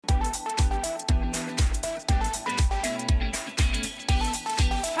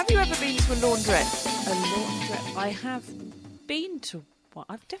to a laundrette? A laundrette. I have been to one.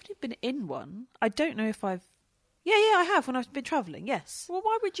 I've definitely been in one. I don't know if I've... Yeah, I have when I've been travelling, yes. Well,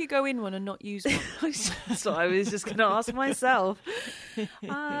 why would you go in one and not use one? That's what I was just going to ask myself.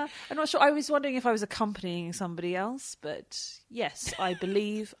 I'm not sure. I was wondering if I was accompanying somebody else, but yes, I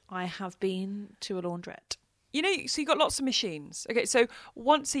believe I have been to a laundrette. You know, so you've got lots of machines. Okay, so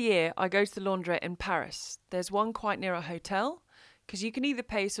once a year I go to the laundrette in Paris. There's one quite near a hotel, because you can either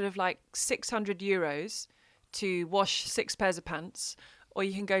pay sort of like €600 to wash 6 pairs of pants, or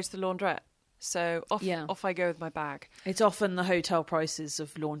you can go to the laundrette. So off I go with my bag. It's often the hotel prices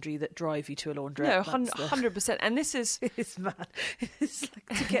of laundry that drive you to a laundrette. No, 100%. And this is... It's mad. It's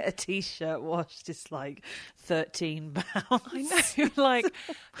like to get a T-shirt washed is like £13. I know. Like,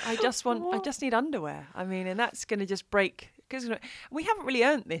 I just need underwear. I mean, and that's going to just break... Because we haven't really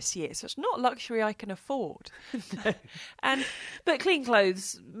earned this year, so it's not a luxury I can afford. No. But clean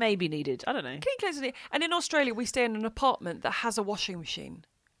clothes may be needed. I don't know. Clean clothes are needed. And in Australia, we stay in an apartment that has a washing machine.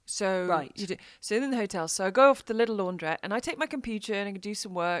 So right. You do. So in the hotel, so I go off to the little laundrette and I take my computer and I can do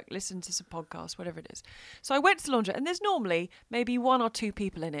some work, listen to some podcasts, whatever it is. So I went to the laundrette and there's normally maybe 1 or 2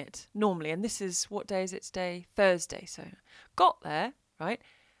 people in it, normally. And this is, what day is it today? Thursday. So got there, right?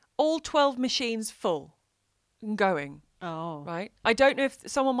 All 12 machines full and going. Oh. Right? I don't know if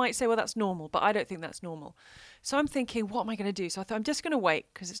someone might say, well, that's normal, but I don't think that's normal. So I'm thinking, what am I going to do? So I thought, I'm just going to wait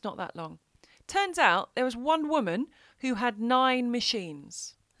because it's not that long. Turns out there was one woman who had 9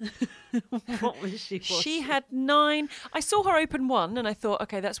 machines. What was she washing? She had 9. I saw her open one and I thought,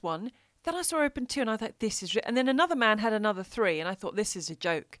 okay, that's one. Then I saw her open 2 and I thought, this is... And then another man had another 3 and I thought, this is a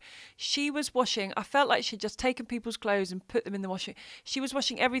joke. She was washing... I felt like she'd just taken people's clothes and put them in the washing. She was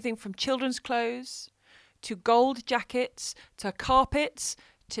washing everything from children's clothes to gold jackets to carpets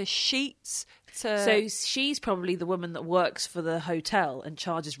to sheets to... So she's probably the woman that works for the hotel and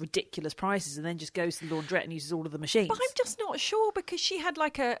charges ridiculous prices and then just goes to the laundrette and uses all of the machines. But I'm just not sure because she had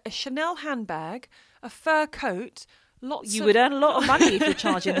like a Chanel handbag, a fur coat, You would earn a lot of money if you're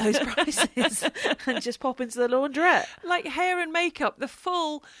charging those prices and just pop into the laundrette. Like hair and makeup, the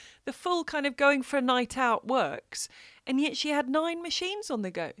full kind of going for a night out works. And yet she had 9 machines on the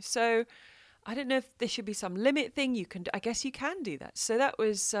go. So I don't know if there should be some limit thing. I guess you can do that. So that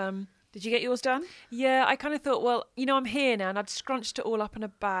was... Did you get yours done? Yeah, I kind of thought, well, I'm here now, and I'd scrunched it all up in a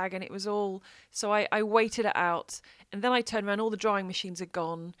bag, and it was all... So I waited it out, and then I turned around, all the drying machines are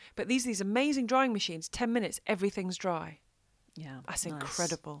gone. But these amazing drying machines, 10 minutes, everything's dry. Yeah, that's nice.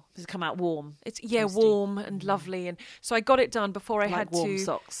 Incredible. Does it come out warm? It's warm and lovely, and so I got it done before I like had warm to...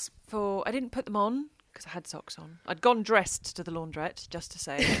 socks. I didn't put them on because I had socks on. I'd gone dressed to the laundrette, just to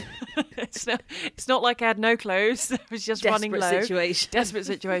say. It's not like I had no clothes. It was just running low. Desperate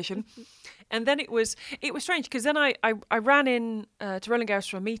situation. And then it was strange because then I ran in to Roland Garros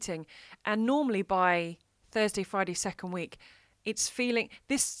for a meeting, and normally by Thursday, Friday, second week, it's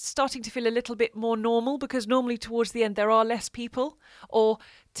starting to feel a little bit more normal because normally towards the end there are less people. Or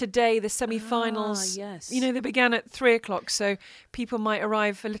today the semi-finals, yes. They began at 3:00, so people might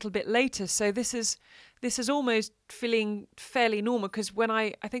arrive a little bit later. So this is almost feeling fairly normal because when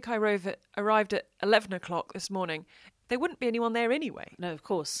I think I arrived at 11:00 this morning, there wouldn't be anyone there anyway. No, of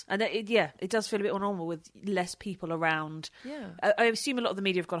course. And it does feel a bit more normal with less people around. Yeah. I assume a lot of the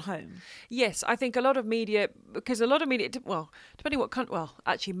media have gone home. Yes, I think a lot of media, depending what country,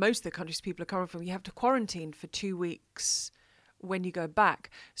 actually most of the countries people are coming from, you have to quarantine for 2 weeks when you go back.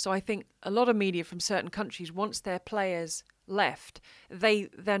 So I think a lot of media from certain countries, once their players left, they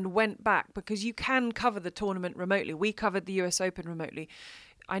then went back because you can cover the tournament remotely. We covered the US Open remotely.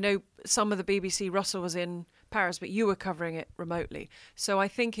 I know some of the BBC, Russell was in Paris, but you were covering it remotely. So I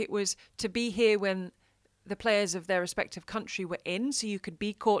think it was to be here when the players of their respective country were in, so you could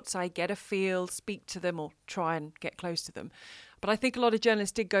be courtside, get a feel, speak to them or try and get close to them. But I think a lot of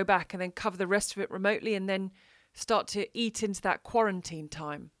journalists did go back and then cover the rest of it remotely and then start to eat into that quarantine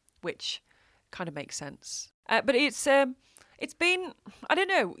time, which kind of makes sense. But it's been, I don't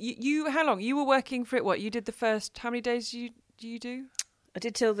know, you how long? You were working for it, what? You did the first, how many days do you do? I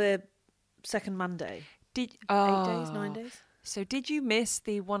did till the second Monday. 8 days, 9 days. So did you miss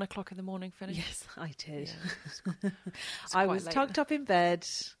the 1:00 in the morning finish? Yes, I did. Yeah, I was tucked up in bed.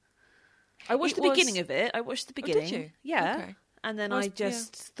 I watched the beginning of it. I watched the beginning. Oh, did you? Yeah. Okay. And then I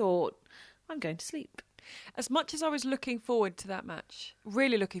just thought, I'm going to sleep. As much as I was looking forward to that match,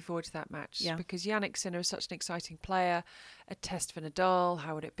 really looking forward to that match, because Jannik Sinner is such an exciting player, a test for Nadal,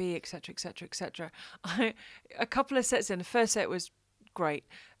 how would it be, etc., etc., etc. A couple of sets in, the first set was great.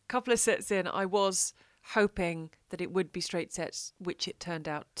 A couple of sets in, I was hoping that it would be straight sets, which it turned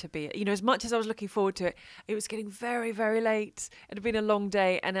out to be. You know, as much as I was looking forward to it, it was getting very, very late. It had been a long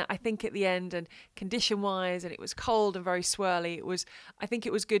day, and I think at the end, and condition-wise, and it was cold and very swirly, I think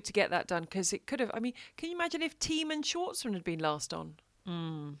it was good to get that done, because it could have, I mean, can you imagine if Thiem and Schwartzman had been last on?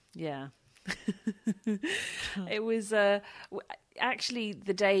 Yeah. It was actually,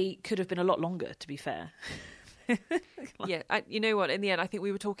 the day could have been a lot longer, to be fair. Yeah, you know what? In the end, I think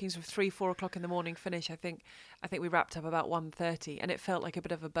we were talking sort of 3-4 o'clock in the morning finish. I think we wrapped up about 1:30, and it felt like a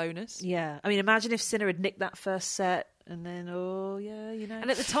bit of a bonus. Yeah, I mean, imagine if Sinner had nicked that first set, and then And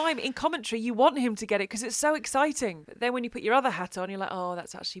at the time in commentary, you want him to get it because it's so exciting. But then when you put your other hat on, you're like, oh,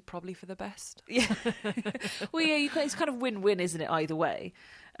 that's actually probably for the best. Yeah. Well, yeah, it's kind of win-win, isn't it? Either way,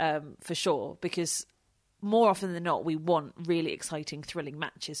 for sure, because more often than not, we want really exciting, thrilling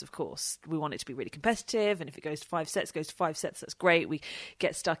matches, of course. We want it to be really competitive, and if it goes to 5 sets, that's great. We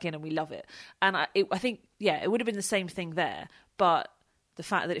get stuck in and we love it. And I think, yeah, it would have been the same thing there, but the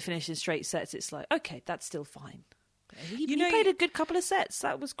fact that it finished in straight sets, it's like, okay, that's still fine. He played a good couple of sets.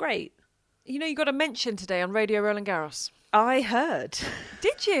 That was great. You know, you got a mention today on Radio Roland Garros. I heard.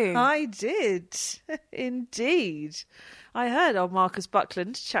 Did you? I did. Indeed. I heard old Marcus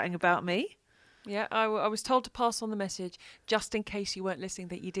Buckland chatting about me. Yeah, I was told to pass on the message, just in case you weren't listening,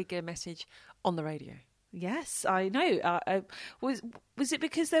 that you did get a message on the radio. Yes, I know. Was it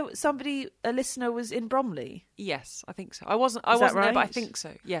because a listener was in Bromley? Yes, I think so. I wasn't there, but I think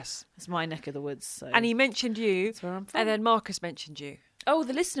so. Yes, it's my neck of the woods. So. And he mentioned you, that's where I'm from. And then Marcus mentioned you. Oh,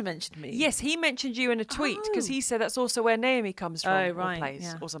 the listener mentioned me. Yes, he mentioned you in a tweet because he said that's also where Naomi comes from, or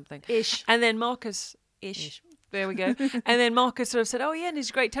plays, or something. Ish. And then Marcus ish. There we go. And then Marcus sort of said, oh, yeah, and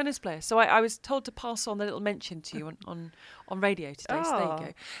he's a great tennis player. So I was told to pass on the little mention to you on radio today. So there you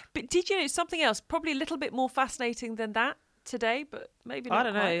go. But did you know something else, probably a little bit more fascinating than that today, but maybe not I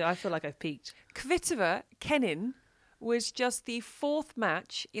don't quite. know. I feel like I've peaked. Kvitova, Kenin, was just the 4th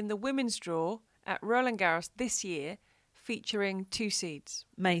match in the women's draw at Roland Garros this year, featuring 2 seeds.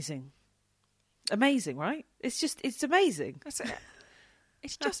 Amazing, right? It's amazing. That's it.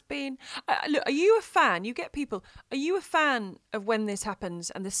 It's just been... look, are you a fan? You get people... Are you a fan of when this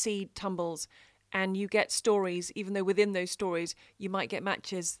happens and the seed tumbles and you get stories, even though within those stories you might get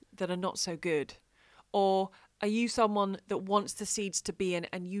matches that are not so good? Or are you someone that wants the seeds to be in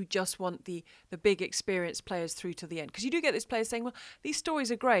and you just want the big experienced players through to the end? Because you do get these players saying, well, these stories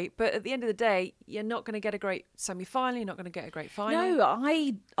are great, but at the end of the day, you're not going to get a great semi-final, you're not going to get a great final. No,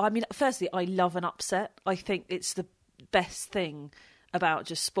 I mean, firstly, I love an upset. I think it's the best thing about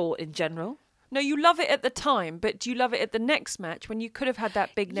just sport in general. No, you love it at the time, but do you love it at the next match when you could have had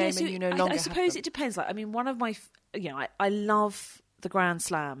that big name and you no longer I suppose have it depends. Like, I mean, one of my, I love the Grand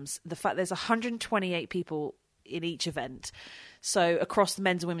Slams. The fact there's 128 people in each event. So across the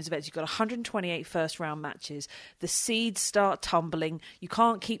men's and women's events, you've got 128 first round matches. The seeds start tumbling. You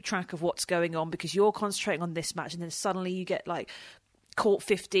can't keep track of what's going on because you're concentrating on this match, and then suddenly you get like court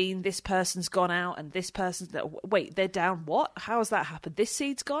 15, this person's gone out and this person's... Wait, they're down what? How has that happened? This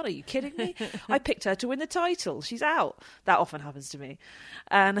seed's gone? Are you kidding me? I picked her to win the title. She's out. That often happens to me.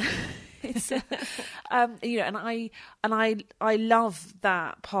 And it's... and I love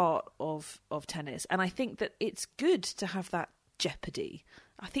that part of tennis. And I think that it's good to have that jeopardy.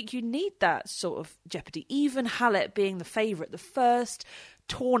 I think you need that sort of jeopardy. Even Halep being the favourite, the first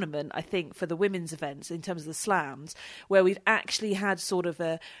tournament, I think, for the women's events in terms of the slams, where we've actually had sort of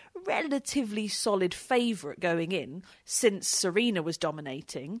a relatively solid favourite going in since Serena was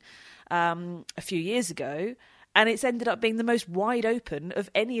dominating a few years ago. And it's ended up being the most wide open of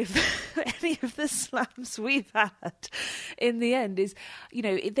any of the slams we've had. In the end,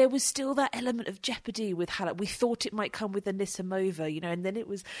 there was still that element of jeopardy with Halep. We thought it might come with Anisimova, and then it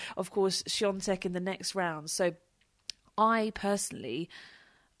was, of course, Świątek in the next round. So I personally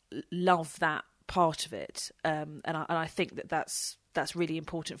love that part of it, and I think that's really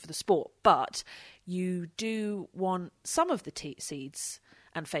important for the sport. But you do want some of the seeds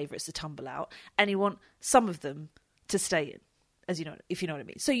and favourites to tumble out, and you want some of them to stay in, if you know what I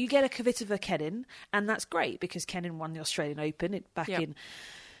mean. So you get a Kvitova Kenin, and that's great because Kenin won the Australian Open in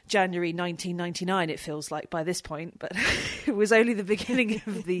January 1999, it feels like by this point, but it was only the beginning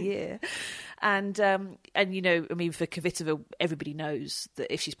of the year. And for Kvitova, everybody knows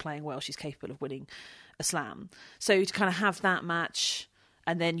that if she's playing well, she's capable of winning a slam. So to kind of have that match,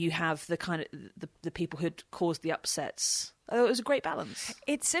 and then you have the kind of the people who'd caused the upsets. It was a great balance.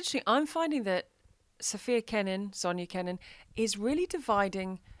 It's interesting. I'm finding that Sonia Kenin, is really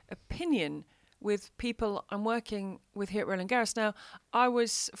dividing opinion with people I'm working with here at Roland Garros. Now, I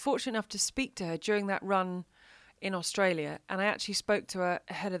was fortunate enough to speak to her during that run in Australia, and I actually spoke to her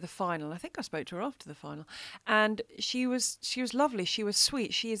ahead of the final. I think I spoke to her after the final, and she was lovely. She was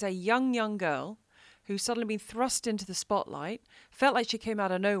sweet. She is a young girl who's suddenly been thrust into the spotlight, felt like she came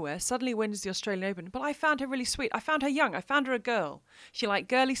out of nowhere, suddenly wins the Australian Open. But I found her really sweet. I found her young. I found her a girl. She liked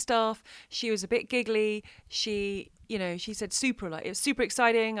girly stuff. She was a bit giggly. She said super, like, it was super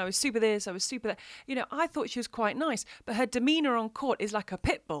exciting. I was super this, I was super that. I thought she was quite nice. But her demeanour on court is like a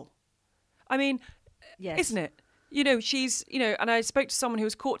pit bull. I mean, yes. Isn't it? She's, and I spoke to someone who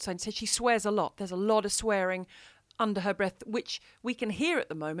was courtside and said she swears a lot. There's a lot of swearing under her breath, which we can hear at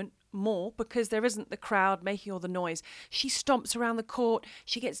the moment more because there isn't the crowd making all the noise. She stomps around the court.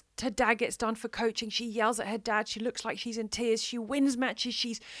 Her dad gets done for coaching. She yells at her dad. She looks like she's in tears. She wins matches.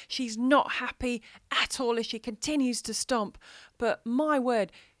 She's not happy at all as she continues to stomp. But my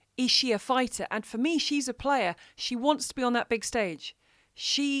word, is she a fighter? And for me, she's a player. She wants to be on that big stage.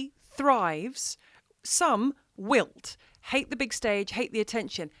 She thrives. Some wilt, hate the big stage, hate the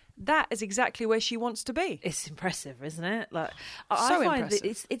attention. That is exactly where she wants to be. It's impressive, isn't it? Like, so I find impressive.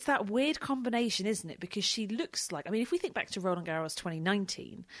 that it's that weird combination, isn't it? Because she looks like, if we think back to Roland Garros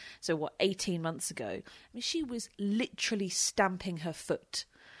 2019, so 18 months ago, she was literally stamping her foot.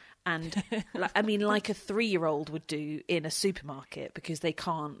 And like a 3-year-old would do in a supermarket because they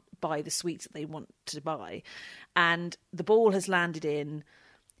can't buy the sweets that they want to buy. And the ball has landed in.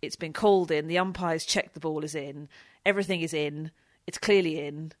 It's been called in. The umpires checked the ball is in. Everything is in. It's clearly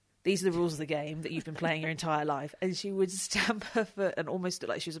in. These are the rules of the game that you've been playing your entire life. And she would stamp her foot and almost look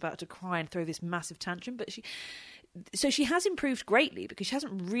like she was about to cry and throw this massive tantrum. But she has improved greatly because she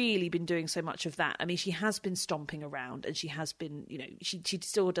hasn't really been doing so much of that. She has been stomping around and she has been, she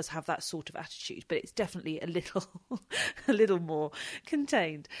still does have that sort of attitude, but it's definitely a little more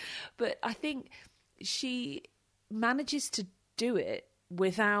contained. But I think she manages to do it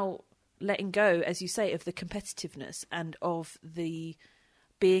without letting go, as you say, of the competitiveness and of the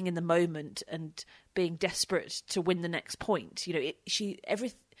being in the moment and being desperate to win the next point.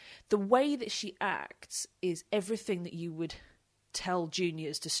 The way that she acts is everything that you would tell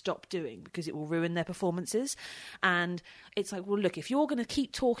juniors to stop doing because it will ruin their performances. And it's like, well, look, if you're going to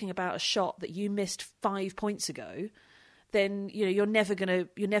keep talking about a shot that you missed 5 points ago, then you're never gonna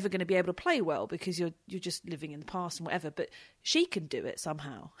be able to play well because you're just living in the past and whatever. But she can do it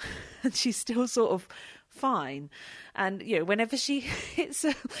somehow, and she's still sort of fine. And whenever she hits,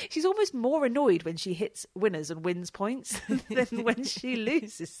 she's almost more annoyed when she hits winners and wins points than when she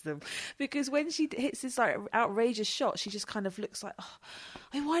loses them. Because when she hits this like outrageous shot, she just kind of looks like,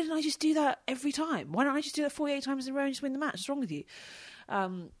 why didn't I just do that every time? Why don't I just do that 48 times in a row and just win the match? What's wrong with you?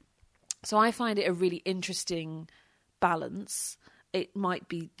 So I find it a really interesting balance. It might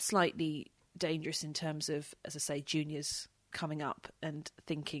be slightly dangerous in terms of, as I say, juniors coming up and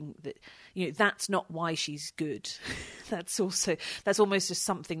thinking that that's not why she's good. that's almost just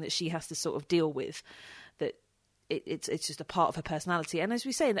something that she has to sort of deal with, that it's just a part of her personality. And as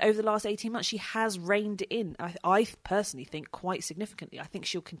we say, over the last 18 months she has reined it in, I personally think, quite significantly. I think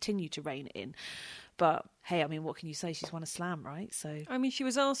she'll continue to rein it in, but hey, what can you say? She's won a slam, right? So she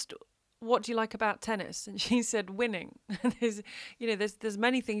was asked, what do you like about tennis? And she said, winning. there's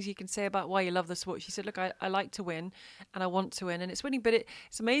many things you can say about why you love the sport. She said, look, I like to win and I want to win, and it's winning. But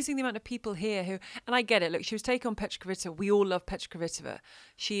it's amazing the amount of people here who, and I get it. Look, she was taking on Petra Kvitova. We all love Petra Kvitova.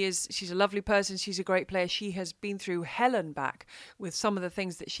 She's a lovely person. She's a great player. She has been through hell and back with some of the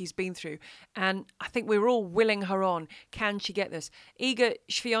things that she's been through. And I think we're all willing her on. Can she get this? Iga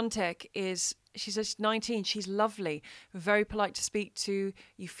Swiatek she's just 19. She's lovely, very polite to speak to.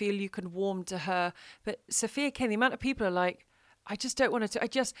 You feel you can warm to her. But Sophia Kenin, the amount of people are like, I just don't want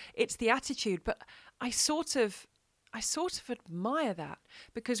to. It's the attitude. But I sort of admire that,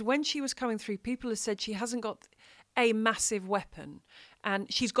 because when she was coming through, people have said she hasn't got a massive weapon, and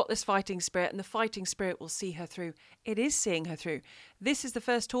she's got this fighting spirit, and the fighting spirit will see her through. It is seeing her through. This is the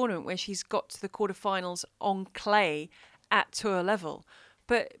first tournament where she's got to the quarterfinals on clay at tour level.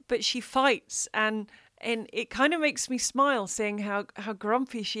 But she fights, and it kind of makes me smile seeing how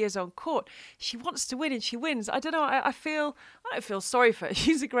grumpy she is on court. She wants to win and she wins. I don't know. I don't feel sorry for her.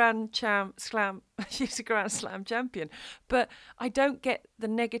 She's a Grand Slam champion, but I don't get the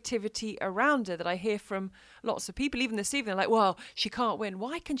negativity around her that I hear from lots of people. Even this evening, like, well, she can't win.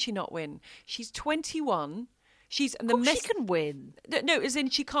 Why can she not win? She's 21. She can win. No, as in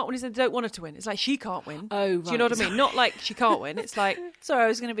she can't win, as in they don't want her to win. It's like she can't win. Oh, right. Do you know what I mean? Not like she can't win. It's like... Sorry, I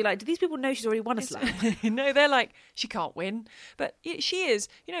was going to be like, do these people know she's already won a slam? No, they're like, she can't win. But she is.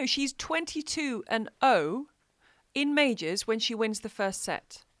 She's 22-0 in majors when she wins the first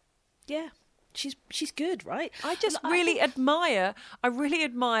set. Yeah. she's good, right? I just really admire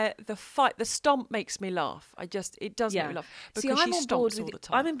the fight. The stomp makes me laugh. It does make me laugh because she stomps all the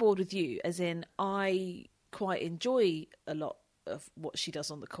time. I'm on board with you, as in I quite enjoy a lot of what she does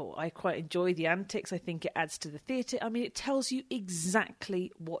on the court. I quite enjoy the antics. I think it adds to the theatre. I mean, it tells you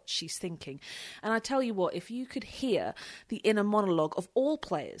exactly what she's thinking. And I tell you what, if you could hear the inner monologue of all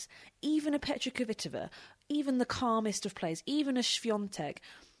players, even a Petra Kvitova, even the calmest of players, even a Swiatek,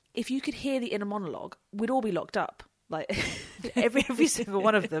 if you could hear the inner monologue, we'd all be locked up. Like every single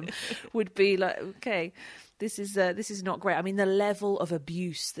one of them would be like, okay, this is not great. I mean, the level of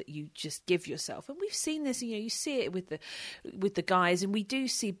abuse that you just give yourself, and we've seen this. You see it with the guys, and we do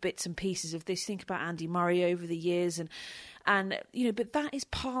see bits and pieces of this. Think about Andy Murray over the years, and but that is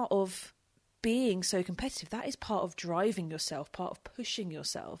part of being so competitive. That is part of driving yourself, part of pushing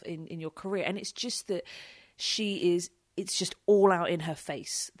yourself in your career. And it's just that it's just all out in her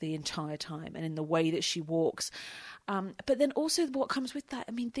face the entire time and in the way that she walks. But then also what comes with that,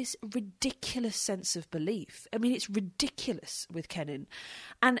 I mean, this ridiculous sense of belief. I mean, it's ridiculous with Kenin.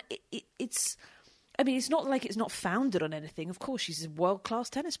 And it's not like it's not founded on anything. Of course, she's a world-class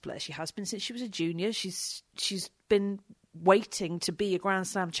tennis player. She has been since she was a junior. She's been waiting to be a Grand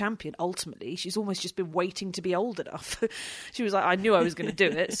Slam champion, ultimately. She's almost just been waiting to be old enough. She was like, I knew I was going to do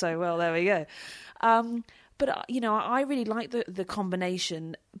it, so, well, there we go. But, I really like the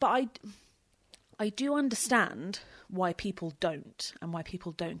combination. But I do understand why people don't, and why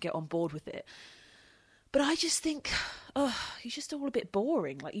people don't get on board with it. But I just think, you're just all a bit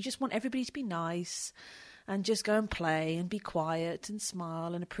boring. Like, you just want everybody to be nice and just go and play and be quiet and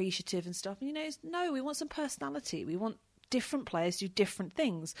smile and appreciative and stuff. And, no, we want some personality. We want different players to do different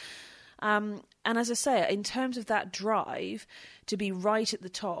things. And as I say, in terms of that drive to be right at the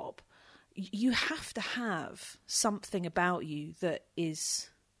top, you have to have something about you that is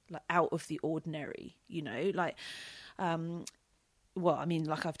like out of the ordinary, like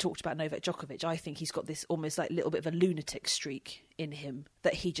I've talked about Novak Djokovic. I think he's got this almost like little bit of a lunatic streak in him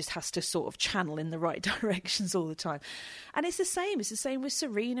that he just has to sort of channel in the right directions all the time. And it's the same with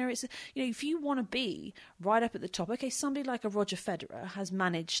Serena. It's, if you want to be right up at the top, okay, somebody like a Roger Federer has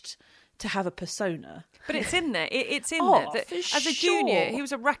managed to have a persona. But it's in there. It's in there. As a junior, he sure.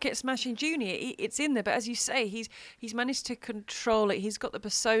 was a racket smashing junior. It's in there. But as you say, he's managed to control it. He's got the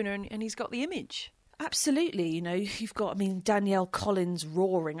persona and he's got the image. Absolutely. You've got, Danielle Collins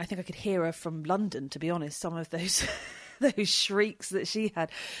roaring. I think I could hear her from London, to be honest, some of those those shrieks that she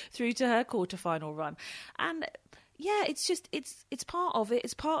had through to her quarterfinal run. And yeah, it's part of it.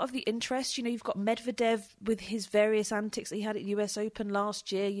 It's part of the interest. You've got Medvedev with his various antics that he had at US Open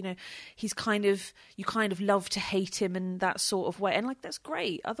last year. You kind of love to hate him in that sort of way. And that's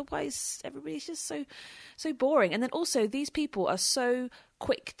great. Otherwise, everybody's just so boring. And then also these people are so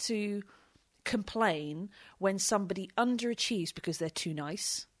quick to complain when somebody underachieves because they're too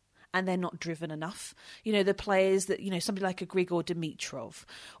nice and they're not driven enough. The players that, somebody like a Grigor Dimitrov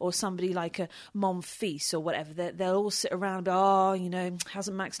or somebody like a Monfils or whatever, they'll all sit around and be,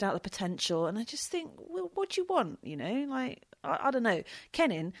 hasn't maxed out the potential. And I just think, well, what do you want? I don't know.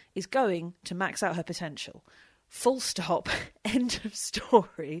 Kenin is going to max out her potential. Full stop. End of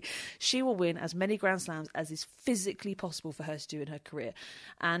story. She will win as many Grand Slams as is physically possible for her to do in her career.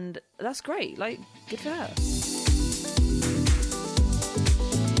 And that's great. Good for her.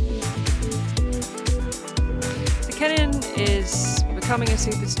 So Kenin is becoming a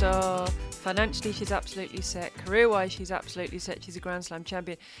superstar. Financially, she's absolutely set. Career-wise, she's absolutely set. She's a Grand Slam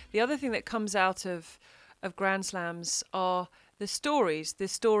champion. The other thing that comes out of Grand Slams are the stories. The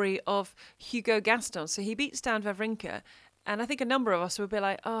story of Hugo Gaston. So he beats down Wawrinka, and I think a number of us would be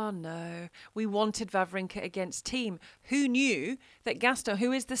like, oh no, we wanted Wawrinka against Thiem. Who knew that Gaston,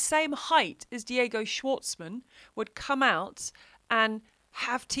 who is the same height as Diego Schwartzman, would come out and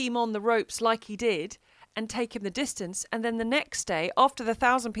have Thiem on the ropes like he did and take him the distance. And then the next day, after the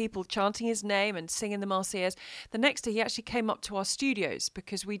 1,000 people chanting his name and singing the Marseillaise, the next day he actually came up to our studios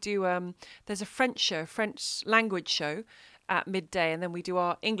because we do, there's a French language show at midday, and then we do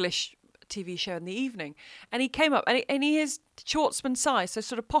our English TV show in the evening. And he came up, and he is Schwartzman size, so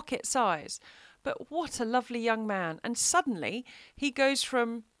sort of pocket size. But what a lovely young man. And suddenly he goes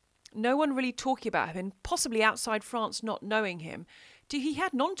from no one really talking about him, and possibly outside France not knowing him, to he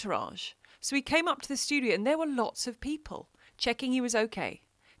had an entourage. So he came up to the studio, and there were lots of people checking he was okay.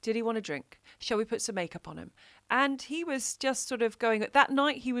 Did he want a drink? Shall we put some makeup on him? And he was just sort of going... That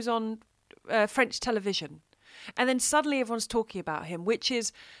night he was on French television. And then suddenly everyone's talking about him, which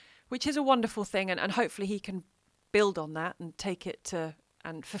is a wonderful thing. And hopefully he can build on that and take it to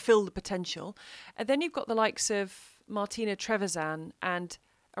and fulfill the potential. And then you've got the likes of Martina Trevisan and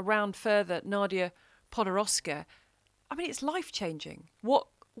a round further, Nadia Podoroska, I mean, it's life-changing. What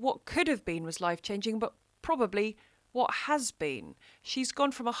could have been was life-changing, but probably what has been. She's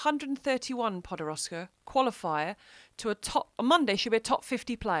gone from 131 Podoroska qualifier to on Monday she'll be a top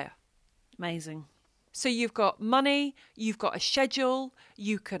 50 player. Amazing. So you've got money, you've got a schedule,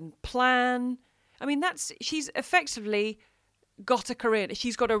 you can plan. I mean, she's effectively got a career.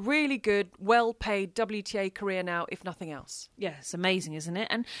 She's got a really good, well-paid WTA career now, if nothing else. Yeah, it's amazing, isn't it?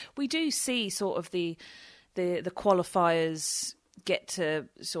 And we do see sort of the qualifiers get to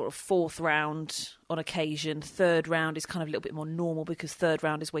sort of fourth round on occasion. Third round is kind of a little bit more normal because third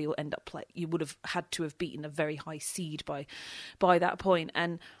round is where you'll end up you would have had to have beaten a very high seed by that point.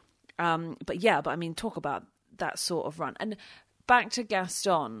 And but I mean, talk about that sort of run. And back to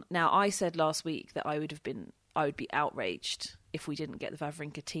Gaston. Now, I said last week that I would be outraged if we didn't get the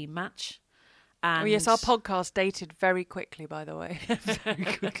Wawrinka team match. And yes, our podcast dated very quickly, by the way. Very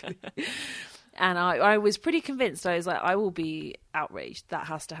quickly. And I was pretty convinced. I was like, I will be outraged. That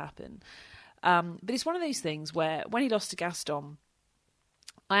has to happen. But it's one of those things where when he lost to Gaston,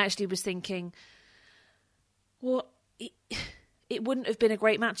 I actually was thinking, well, it wouldn't have been a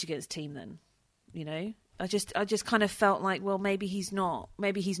great match against Thiem then, you know? I just kind of felt like, well, maybe he's not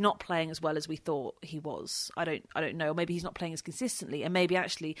playing as well as we thought he was. I don't know. Maybe he's not playing as consistently, and maybe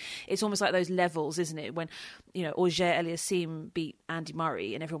actually it's almost like those levels, isn't it? When, you know, Auger-Aliassime beat Andy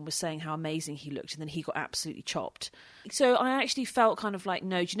Murray, and everyone was saying how amazing he looked, and then he got absolutely chopped. So I actually felt kind of like,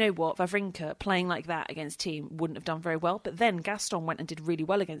 no, do you know what? Wawrinka playing like that against Thiem wouldn't have done very well. But then Gaston went and did really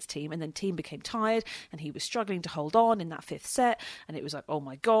well against Thiem, and then Thiem became tired, and he was struggling to hold on in that fifth set, and it was like, oh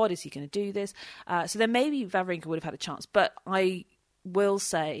my God, is he going to do this? So then maybe Wawrinka would have had a chance, but I will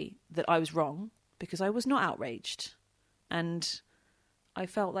say that I was wrong because I was not outraged, and I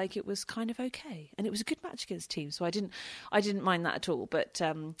felt like it was kind of okay, and it was a good match against Thiem, so I didn't mind that at all. But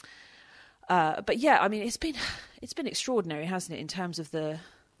yeah, I mean, it's been extraordinary, hasn't it, in terms of the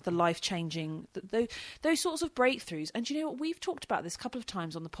life-changing, those sorts of breakthroughs. And you know what? We've talked about this a couple of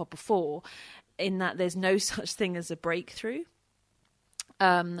times on the pod before, in that there's no such thing as a breakthrough.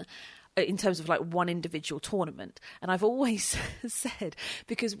 In terms of like one individual tournament. And I've always said,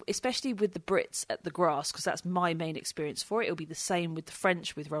 because especially with the Brits at the grass, because that's my main experience for it, it'll be the same with the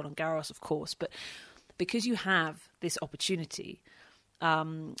French, with Roland Garros, of course, but because you have this opportunity,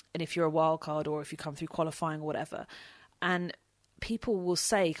 and if you're a wild card or if you come through qualifying or whatever, and people will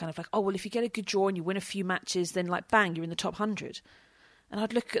say kind of like, oh, well, if you get a good draw and you win a few matches, then like, bang, you're in the top 100. And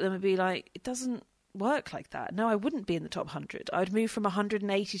I'd look at them and be like, it doesn't work like that. No, I wouldn't be in the top 100. I would move from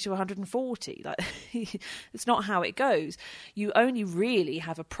 180 to 140. Like, it's not how it goes. You only really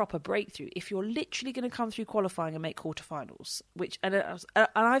have a proper breakthrough if you're literally going to come through qualifying and make quarterfinals. And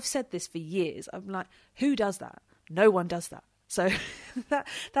I've said this for years. I'm like, who does that? No one does that. So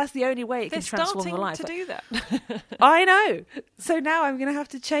that's the only way it can transform your life. They're starting to do that. I know. So now I'm going to have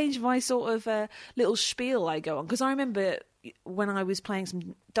to change my sort of little spiel I go on. Because I remember when I was playing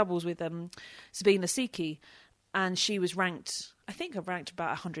some doubles with Sabine Lisicki, and she was ranked, I think I ranked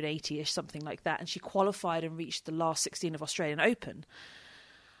about 180-ish, something like that. And she qualified and reached the last 16 of Australian Open.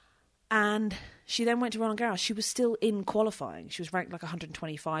 And she then went to Roland Garros. She was still in qualifying. She was ranked like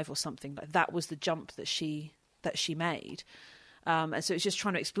 125 or something. Like, that was the jump that she made. And so it's just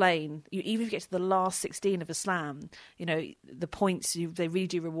trying to explain, even if you get to the last 16 of a slam, you know, the points, they really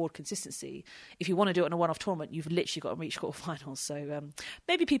do reward consistency. If you want to do it in a one-off tournament, you've literally got to reach quarterfinals. So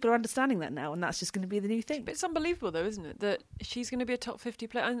maybe people are understanding that now, and that's just going to be the new thing. But it's unbelievable, though, isn't it, that she's going to be a top 50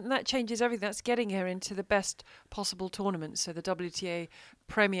 player, and that changes everything. That's getting her into the best possible tournament, so the WTA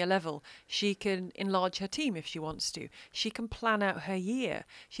Premier level. She can enlarge her team if she wants to. She can plan out her year.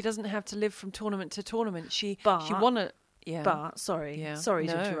 She doesn't have to live from tournament to tournament. She won it. Yeah. But sorry to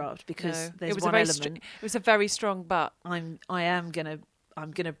interrupt, because there's one element. It was a very strong but. I'm gonna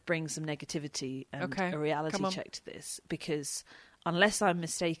bring some negativity and a reality check to this, because unless I'm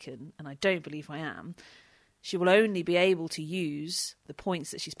mistaken, and I don't believe I am, she will only be able to use the points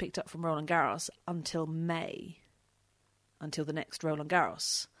that she's picked up from Roland Garros until May, until the next Roland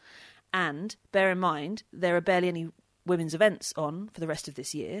Garros. And bear in mind, there are barely any women's events on for the rest of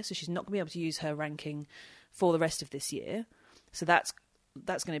this year, so she's not going to be able to use her ranking for the rest of this year. So that's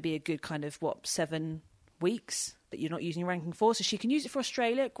going to be a good kind of 7 weeks that you're not using your ranking for. So she can use it for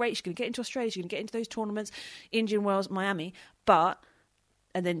Australia. Great, she's going to get into Australia, she's going to get into those tournaments, Indian Wells, Miami, and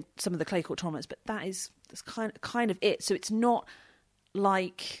then some of the clay court tournaments. But that's kind of it. So it's not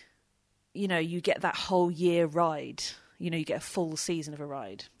like, you know, you get that whole year ride. you get a full season of a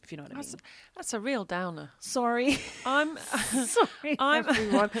ride, if you know what I mean. That's a real downer. Sorry. Sorry,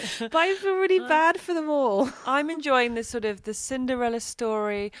 everyone. But I feel really bad for them all. I'm enjoying this sort of the Cinderella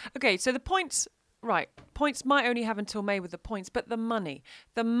story. Okay, so the points, right. Points might only have until May with the points, but the money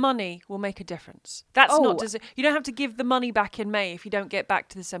will make a difference. That's not, you don't have to give the money back in May if you don't get back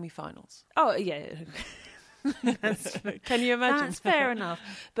to the semi-finals. Oh, yeah. Can you imagine? That's fair enough.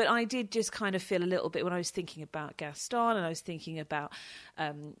 But I did just kind of feel a little bit when I was thinking about Gaston and I was thinking about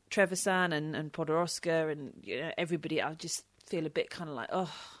Trevisan and Podoroska and everybody. I just feel a bit kind of like,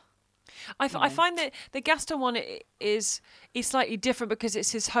 oh. I find that the Gaston one is slightly different because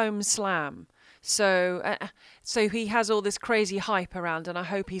it's his home slam. So he has all this crazy hype around, and I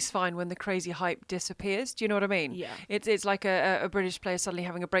hope he's fine when the crazy hype disappears. Do you know what I mean? Yeah. It's like a British player suddenly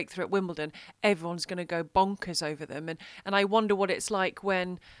having a breakthrough at Wimbledon. Everyone's going to go bonkers over them, and I wonder what it's like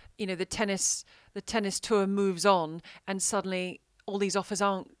when the tennis tour moves on, and suddenly all these offers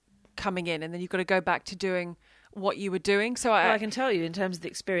aren't coming in, and then you've got to go back to doing what you were doing. So I can tell you in terms of the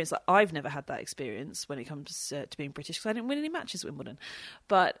experience, like, I've never had that experience when it comes to being British because I didn't win any matches at Wimbledon.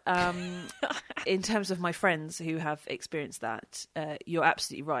 But in terms of my friends who have experienced that, you're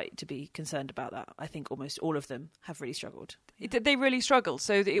absolutely right to be concerned about that. I think almost all of them have really struggled. They really struggled.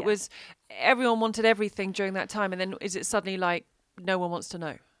 So it was, everyone wanted everything during that time, and then is it suddenly like no one wants to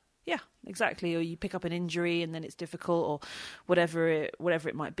know? Yeah, exactly. Or you pick up an injury and then it's difficult, or whatever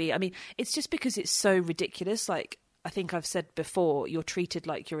it might be. I mean, it's just because it's so ridiculous. Like, I think I've said before, you're treated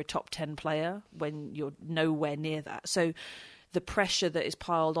like you're a top 10 player when you're nowhere near that. So the pressure that is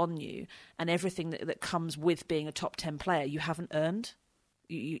piled on you and everything that comes with being a top 10 player, you haven't earned.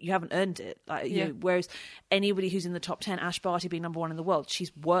 You haven't earned it. Whereas anybody who's in the top 10, Ash Barty being number one in the world,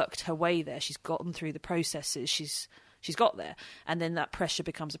 she's worked her way there. She's gotten through the processes. She's got there, and then that pressure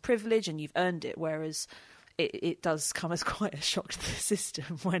becomes a privilege and you've earned it, whereas it does come as quite a shock to the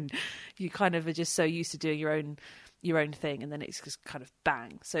system when you kind of are just so used to doing your own thing, and then it's just kind of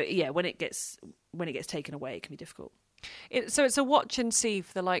bang. So yeah, when it gets taken away, it can be difficult. So it's a watch and see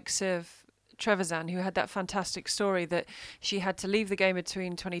for the likes of Trevisan, who had that fantastic story that she had to leave the game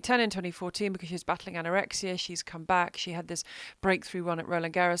between 2010 and 2014 because she was battling anorexia. She's come back. She had this breakthrough run at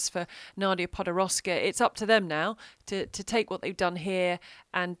Roland Garros. For Nadia Podoroska, it's up to them now to take what they've done here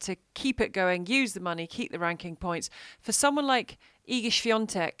and to keep it going, use the money, keep the ranking points. For someone like Iga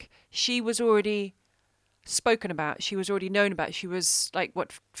Swiatek, she was already spoken about. She was already known about. She was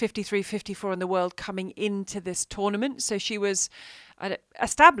 53, 54 in the world coming into this tournament. So she was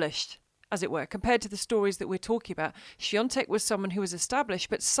established, as it were, compared to the stories that we're talking about. Swiatek was someone who was established,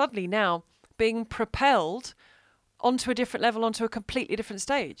 but suddenly now being propelled onto a different level, onto a completely different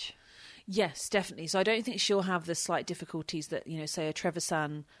stage. Yes, definitely. So I don't think she'll have the slight difficulties that, say, a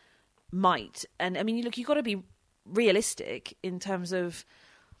Trevisan might. And I mean, look, you've got to be realistic in terms of,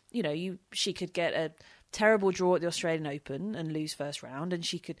 she could get a terrible draw at the Australian Open and lose first round, and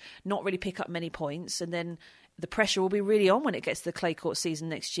she could not really pick up many points, and then the pressure will be really on when it gets to the clay court season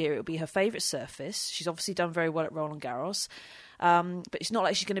next year. It'll be her favourite surface. She's obviously done very well at Roland Garros. But it's not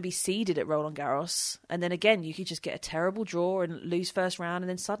like she's going to be seeded at Roland Garros. And then again, you could just get a terrible draw and lose first round, and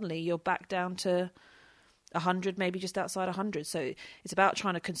then suddenly you're back down to 100, maybe just outside 100. So it's about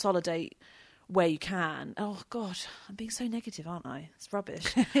trying to consolidate where you can. Oh, God, I'm being so negative, aren't I? It's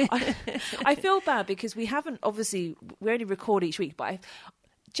rubbish. I feel bad because we only record each week, but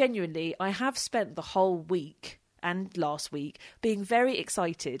I have spent the whole week and last week being very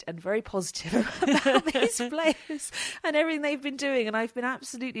excited and very positive about these players and everything they've been doing, and I've been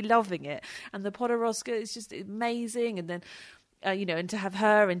absolutely loving it. And the Podoroska is just amazing, and then and to have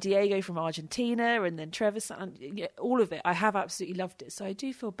her and Diego from Argentina, and then Trevisan, all of it, I have absolutely loved it. So I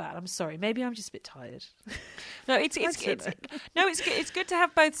do feel bad. I'm sorry. Maybe I'm just a bit tired. No, it's good to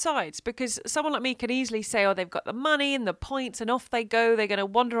have both sides, because someone like me can easily say, oh, they've got the money and the points, and off they go. They're going to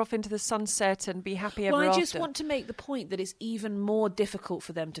wander off into the sunset and be happy ever after. Well, I just want to make the point that it's even more difficult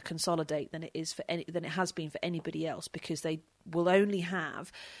for them to consolidate than it has been for anybody else, because they will only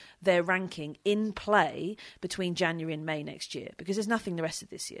have their ranking in play between January and May next year, because there's nothing the rest of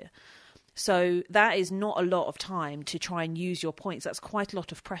this year. So that is not a lot of time to try and use your points. That's quite a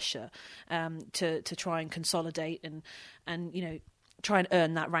lot of pressure to try and consolidate and try and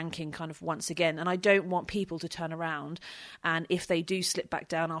earn that ranking kind of once again. And I don't want people to turn around, and if they do slip back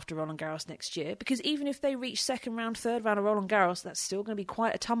down after Roland Garros next year, because even if they reach second round, third round of Roland Garros, that's still going to be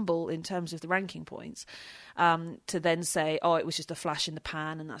quite a tumble in terms of the ranking points, to then say, oh, it was just a flash in the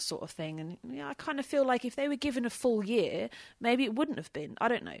pan and that sort of thing. And I kind of feel like if they were given a full year, maybe it wouldn't have been. I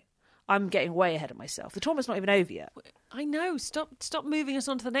don't know. I'm getting way ahead of myself. The tournament's not even over yet. I know. Stop moving us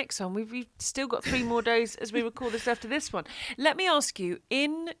on to the next one. We've still got 3 more days as we record this after this one. Let me ask you,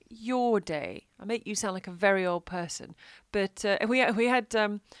 in your day, I make you sound like a very old person, but we had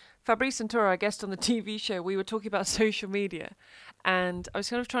Fabrice Santoro, our guest on the TV show. We were talking about social media, and I was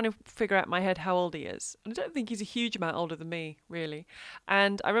kind of trying to figure out in my head how old he is. And I don't think he's a huge amount older than me, really.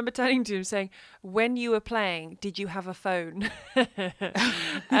 And I remember turning to him saying, when you were playing, did you have a phone?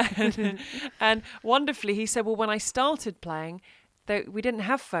 and wonderfully, he said, well, when I started playing, we didn't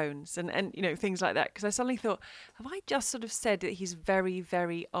have phones and things like that. Because I suddenly thought, have I just sort of said that he's very,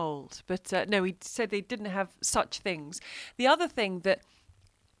 very old? But no, he said they didn't have such things. The other thing that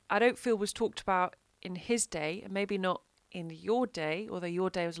I don't feel was talked about in his day, and maybe not in your day, although your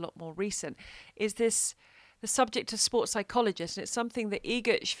day was a lot more recent, is the subject of sports psychologists. And it's something that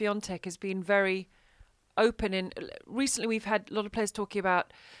Iga Świątek has been very open in. Recently, we've had a lot of players talking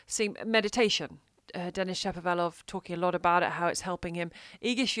about seeing meditation. Denis Shapovalov talking a lot about it, how it's helping him.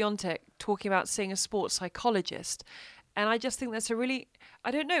 Iga Świątek talking about seeing a sports psychologist. And I just think that's a really,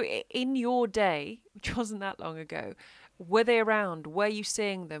 I don't know, in your day, which wasn't that long ago, were they around? Were you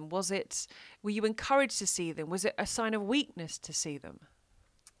seeing them? Were you encouraged to see them? Was it a sign of weakness to see them?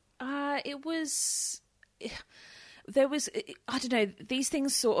 There was, I don't know, these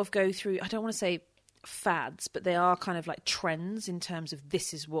things sort of go through, I don't want to say fads, but they are kind of like trends in terms of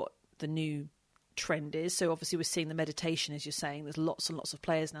this is what the new trend is. So obviously we're seeing the meditation, as you're saying. There's lots and lots of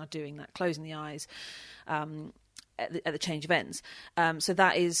players now doing that, closing the eyes at the change of ends. So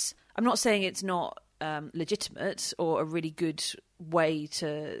that is, I'm not saying it's not legitimate or a really good way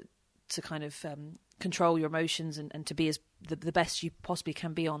to kind of control your emotions and to be as the best you possibly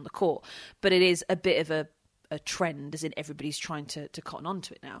can be on the court. But it is a bit of a trend, as in everybody's trying to cotton on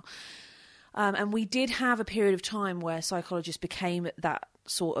to it now. And we did have a period of time where psychologists became that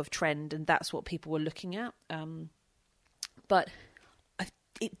sort of trend, and that's what people were looking at. But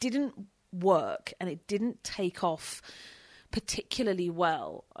it didn't work, and it didn't take off particularly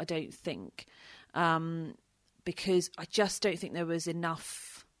well, I don't think, because I just don't think there was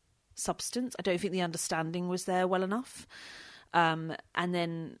enough substance. I don't think the understanding was there well enough. And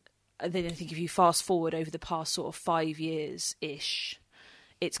then I think if you fast forward over the past sort of 5 years-ish,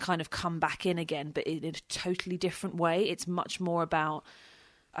 it's kind of come back in again, but in a totally different way. It's much more about,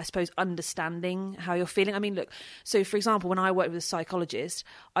 I suppose, understanding how you're feeling. I mean, look, so for example, when I worked with a psychologist,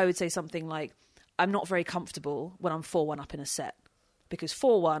 I would say something like, I'm not very comfortable when I'm 4-1 up in a set, because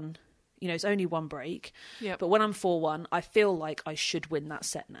 4-1, it's only one break. Yep. But when I'm 4-1, I feel like I should win that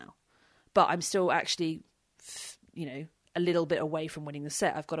set now. But I'm still actually, a little bit away from winning the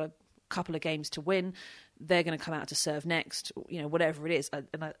set. I've got a couple of games to win. They're going to come out to serve next, whatever it is.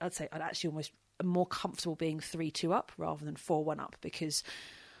 And I'd say I'd actually almost more comfortable being 3-2 up rather than 4-1 up, because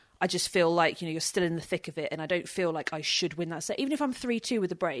I just feel like, you're still in the thick of it, and I don't feel like I should win that set, even if I'm 3-2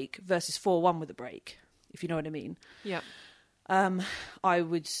 with a break versus 4-1 with a break, if you know what I mean. Yeah. I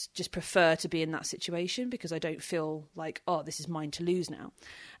would just prefer to be in that situation, because I don't feel like, oh, this is mine to lose now.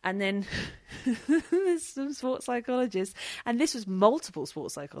 And then there's some sports psychologists, and this was multiple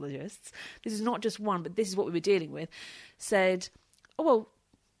sports psychologists, this is not just one, but this is what we were dealing with, said, oh, well,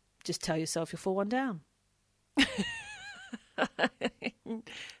 just tell yourself you're 4-1 down.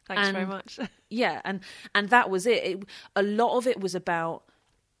 Thanks very much. Yeah, and that was it. A lot of it was about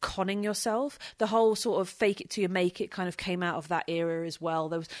conning yourself. The whole sort of fake it till you make it kind of came out of that era as well.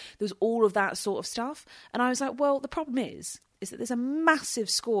 There was all of that sort of stuff. And I was like, well, the problem is that there's a massive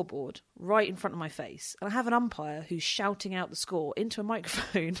scoreboard right in front of my face, and I have an umpire who's shouting out the score into a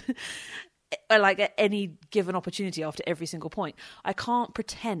microphone like at any given opportunity after every single point. I can't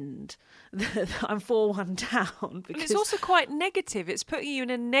pretend that I'm 4-1 down, because it's also quite negative. It's putting you in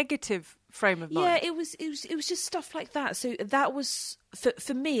a negative frame of mind. Yeah, it was just stuff like that. So that was,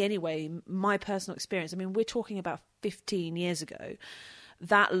 for me anyway, my personal experience. I mean, we're talking about 15 years ago.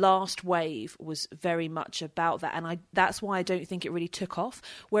 That last wave was very much about that, and that's why I don't think it really took off.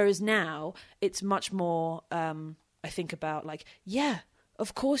 Whereas now it's much more, I think about like, yeah,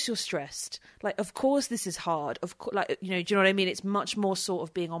 of course you're stressed. Like, of course this is hard. Of course, like, do you know what I mean? It's much more sort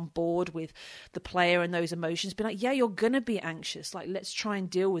of being on board with the player and those emotions. Being like, yeah, you're going to be anxious. Like, let's try and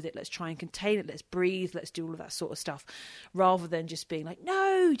deal with it. Let's try and contain it. Let's breathe. Let's do all of that sort of stuff. Rather than just being like,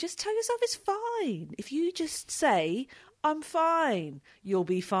 no, just tell yourself it's fine. If you just say, I'm fine, you'll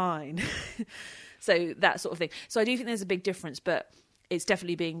be fine. So that sort of thing. So I do think there's a big difference, but it's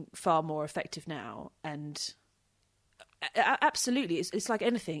definitely being far more effective now. And Absolutely. It's like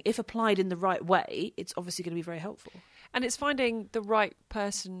anything. If applied in the right way, it's obviously going to be very helpful. And it's finding the right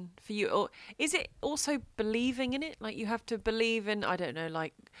person for you. Or is it also believing in it? Like you have to believe in, I don't know,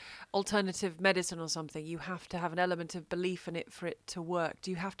 like alternative medicine or something. You have to have an element of belief in it for it to work.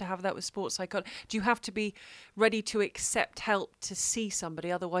 Do you have to have that with sports psychology? Do you have to be ready to accept help to see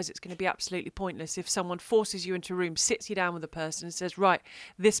somebody? Otherwise, it's going to be absolutely pointless if someone forces you into a room, sits you down with a person and says, right,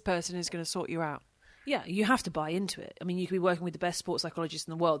 this person is going to sort you out. Yeah, you have to buy into it. I mean, you could be working with the best sports psychologists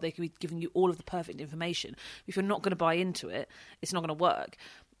in the world. They could be giving you all of the perfect information. If you're not going to buy into it, it's not going to work.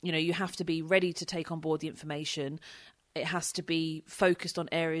 You know, you have to be ready to take on board the information. It has to be focused on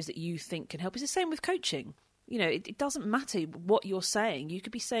areas that you think can help. It's the same with coaching. You know, it doesn't matter what you're saying. You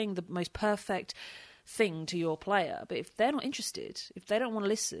could be saying the most perfect thing to your player, but if they're not interested, if they don't want to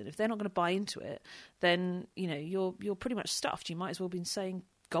listen, if they're not going to buy into it, then, you know, you're pretty much stuffed. You might as well be saying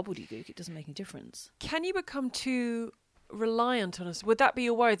gobbledygook. It doesn't make any difference. Can you become too reliant on us? Would that be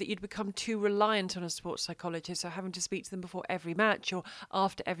your worry, that you'd become too reliant on a sports psychologist, so having to speak to them before every match or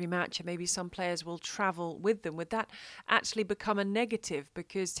after every match, and maybe some players will travel with them? Would that actually become a negative?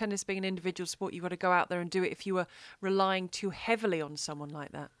 Because tennis being an individual sport, you've got to go out there and do it if you were relying too heavily on someone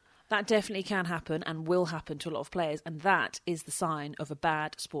like that. That definitely can happen and will happen to a lot of players, and that is the sign of a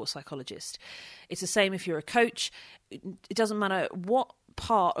bad sports psychologist. It's the same if you're a coach. It doesn't matter what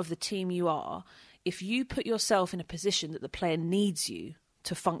part of the team you are. If you put yourself in a position that the player needs you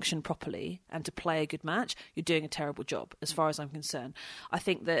to function properly and to play a good match, you're doing a terrible job, as far as I'm concerned. I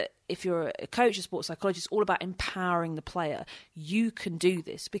think that if you're a coach, a sports psychologist, it's all about empowering the player. You can do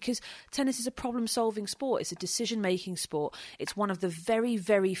this, because tennis is a problem-solving sport. It's a decision-making sport. It's one of the very,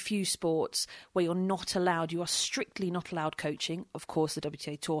 very few sports where you are strictly not allowed coaching. Of course, the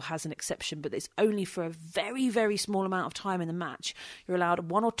WTA Tour has an exception, but it's only for a very, very small amount of time in the match. You're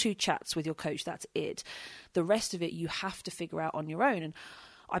allowed 1 or 2 chats with your coach. That's it. The rest of it, you have to figure out on your own. And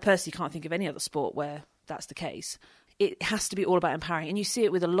I personally can't think of any other sport where that's the case. It has to be all about empowering. And you see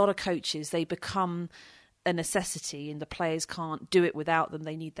it with a lot of coaches. They become a necessity and the players can't do it without them.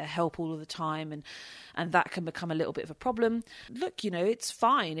 They need their help all of the time. And that can become a little bit of a problem. Look, you know, it's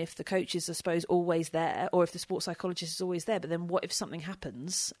fine if the coach is, I suppose, always there, or if the sports psychologist is always there. But then what if something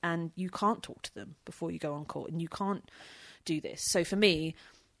happens and you can't talk to them before you go on court and you can't do this? So for me,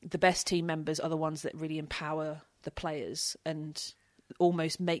 the best team members are the ones that really empower the players and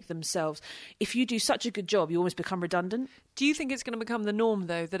almost make themselves. If you do such a good job, you almost become redundant. Do you think it's going to become the norm,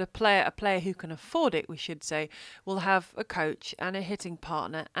 though, that a player who can afford it, we should say, will have a coach and a hitting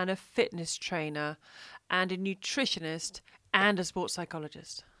partner and a fitness trainer and a nutritionist and a sports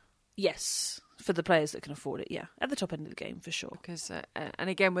psychologist? Yes, for the players that can afford it, yeah. At the top end of the game, for sure. Because, and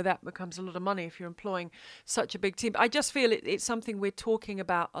again, with that becomes a lot of money if you're employing such a big team. I just feel it's something we're talking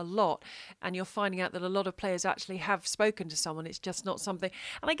about a lot, and you're finding out that a lot of players actually have spoken to someone. It's just not something.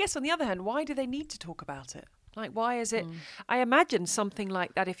 And I guess on the other hand, why do they need to talk about it? Like, why is it? I imagine something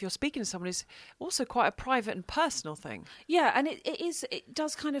like that, if you're speaking to someone, is also quite a private and personal thing. Yeah, and it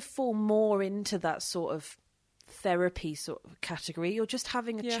does kind of fall more into that sort of therapy sort of category. You're just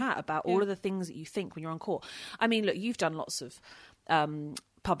having a chat about all of the things that you think when you're on court. I mean, look, you've done lots of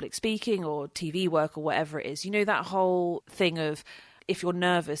public speaking or TV work or whatever it is. You know, that whole thing of, if you're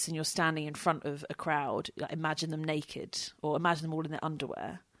nervous and you're standing in front of a crowd, like, imagine them naked or imagine them all in their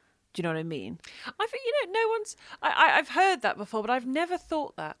underwear. Do you know what I mean? I think, no one's... I've heard that before, but I've never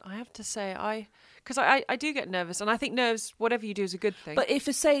thought that. I have to say, because I do get nervous, and I think nerves, whatever you do, is a good thing. But if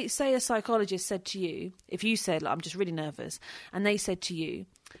say a psychologist said to you, if you said, like, I'm just really nervous, and they said to you,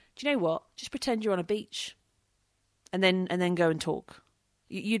 do you know what? Just pretend you're on a beach, and then go and talk.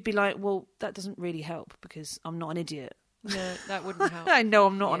 You'd be like, well, that doesn't really help because I'm not an idiot. No, that wouldn't help. I know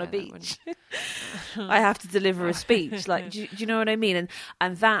I'm not on a beach. I have to deliver a speech. Like, do you know what I mean?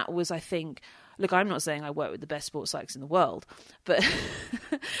 And that was, I think, look, I'm not saying I work with the best sports psychs in the world, but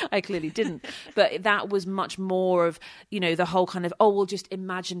I clearly didn't. But that was much more of, the whole kind of, we'll just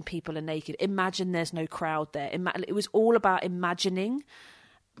imagine people are naked. Imagine there's no crowd there. It was all about imagining.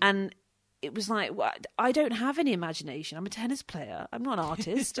 And it was like, I don't have any imagination. I'm a tennis player. I'm not an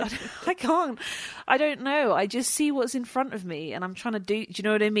artist. I can't. I don't know. I just see what's in front of me and I'm trying to do you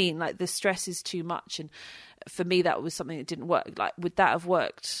know what I mean? Like, the stress is too much. And for me, that was something that didn't work. Like, would that have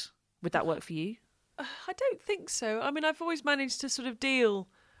worked? Would that work for you? I don't think so. I mean, I've always managed to sort of deal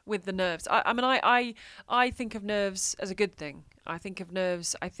with the nerves. I think of nerves as a good thing. I think of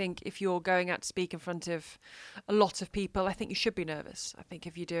nerves. I think if you're going out to speak in front of a lot of people, I think you should be nervous. I think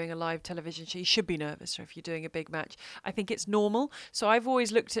if you're doing a live television show, you should be nervous. Or if you're doing a big match, I think it's normal. So I've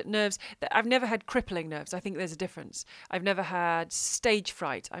always looked at nerves. I've never had crippling nerves. I think there's a difference. I've never had stage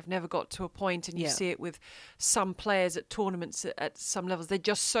fright. I've never got to a point, and you see it with some players at tournaments at some levels. They're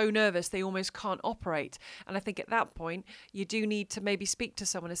just so nervous they almost can't operate. And I think at that point, you do need to maybe speak to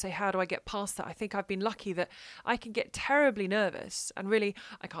someone and say, how do I get past that? I think I've been lucky that I can get terribly nervous and really,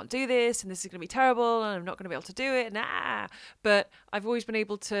 I can't do this, and this is going to be terrible, and I'm not going to be able to do it, but I've always been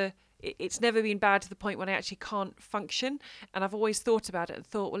able to. It's never been bad to the point when I actually can't function, and I've always thought about it and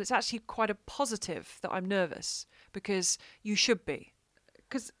thought, well, it's actually quite a positive that I'm nervous, because you should be.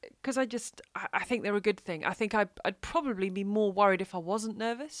 Because I think they're a good thing. I think I'd probably be more worried if I wasn't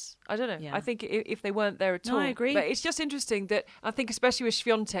nervous. I don't know. Yeah. I think if they weren't there at all. I agree. But it's just interesting that I think, especially with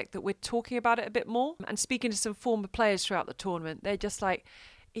Swiatek, that we're talking about it a bit more. And speaking to some former players throughout the tournament, they're just like,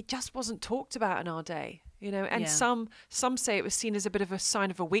 it just wasn't talked about in our day, And some say it was seen as a bit of a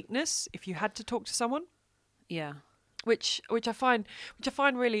sign of a weakness if you had to talk to someone. Yeah. Which I find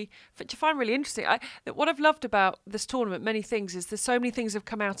really interesting. What I've loved about this tournament, many things, is there's so many things have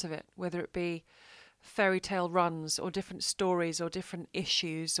come out of it, whether it be fairy tale runs or different stories or different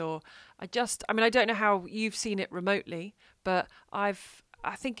issues, or I don't know how you've seen it remotely, but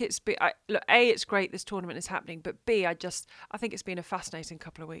I think it's been, look, A, it's great this tournament is happening, but B, I think it's been a fascinating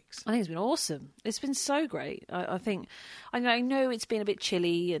couple of weeks. I think it's been awesome. It's been so great. I know it's been a bit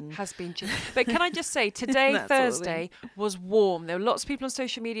chilly and has been chilly, but can I just say today, Thursday, was warm. There were lots of people on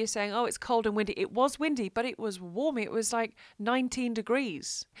social media saying, "Oh, it's cold and windy." It was windy, but it was warm. It was like 19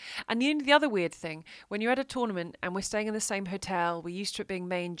 degrees. And the other weird thing, when you're at a tournament and we're staying in the same hotel, we're used to it being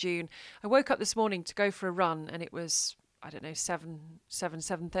May and June. I woke up this morning to go for a run, and it was, I don't know,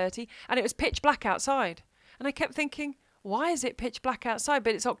 7:30, and it was pitch black outside. And I kept thinking, why is it pitch black outside?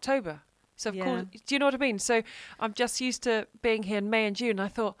 But it's October. So, of course, do you know what I mean? So I'm just used to being here in May and June. And I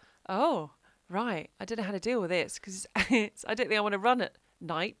thought, oh, right, I don't know how to deal with this, because I don't think I want to run at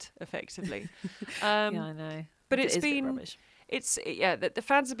night, effectively. Yeah, I know. But it's been... rubbish. The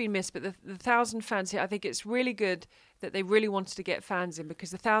fans have been missed, but the 1,000 fans here, I think it's really good that they really wanted to get fans in, because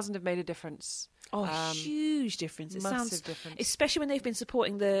the 1,000 have made a difference. Oh, huge difference. It massive difference. Especially when they've been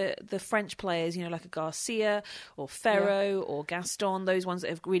supporting the French players, like a Garcia or Ferro or Gaston, those ones that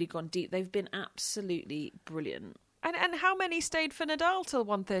have really gone deep. They've been absolutely brilliant. And how many stayed for Nadal till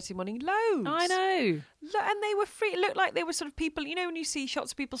 1:30 morning? Loads. I know. And they were free. It looked like they were sort of people, when you see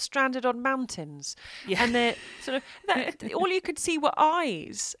shots of people stranded on mountains. Yeah. And they're sort of, all you could see were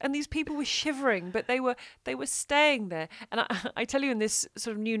eyes. And these people were shivering, but they were staying there. And I tell you, in this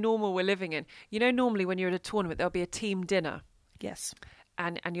sort of new normal we're living in, normally when you're at a tournament, there'll be a team dinner. Yes.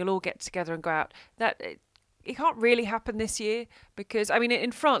 And you'll all get together and go out. It can't really happen this year because,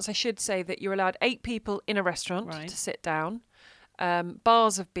 in France, I should say that you're allowed 8 people in a restaurant to sit down.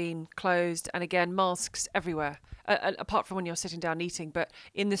 Bars have been closed, and again, masks everywhere, apart from when you're sitting down eating. But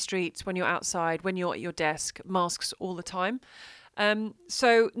in the streets, when you're outside, when you're at your desk, masks all the time.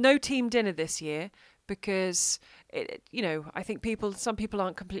 So no team dinner this year because, I think some people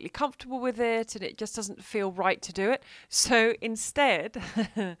aren't completely comfortable with it, and it just doesn't feel right to do it. So instead,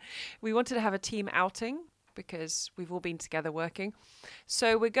 we wanted to have a team outing, because we've all been together working.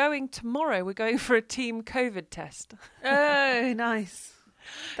 So we're going tomorrow. We're going for a team COVID test. Oh, nice.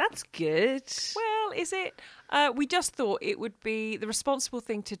 That's good. Well, is it? We just thought it would be the responsible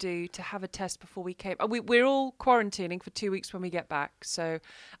thing to do to have a test before we came. We're all quarantining for 2 weeks when we get back. So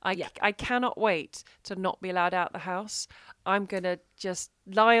I cannot wait to not be allowed out the house. I'm going to just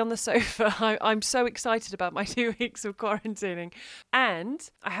lie on the sofa. I'm so excited about my 2 weeks of quarantining. And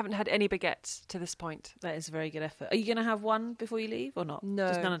I haven't had any baguettes to this point. That is a very good effort. Are you going to have one before you leave or not? No.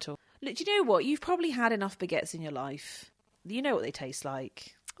 Just none at all. Look, do you know what? You've probably had enough baguettes in your life. You know what they taste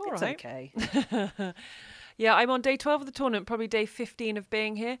like. All it's right. Okay. Yeah, I'm on day 12 of the tournament, probably day 15 of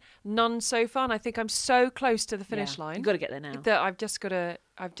being here. None so far, and I think I'm so close to the finish line. You've got to get there now. That I've just got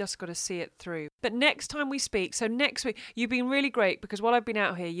to see it through. But next time we speak, so next week, you've been really great because while I've been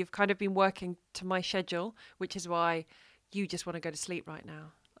out here, you've kind of been working to my schedule, which is why you just want to go to sleep right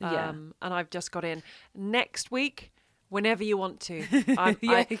now. And I've just got in. Next week, whenever you want to.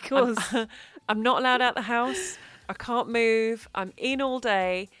 Of course. I'm not allowed out the house. I can't move. I'm in all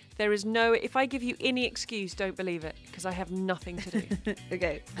day. There is if I give you any excuse, don't believe it, because I have nothing to do.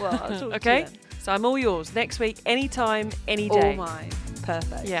 Okay. Well, I'll talk okay? to you then. So I'm all yours. Next week, anytime, any day. All mine.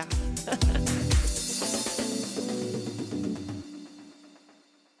 Perfect. Yeah.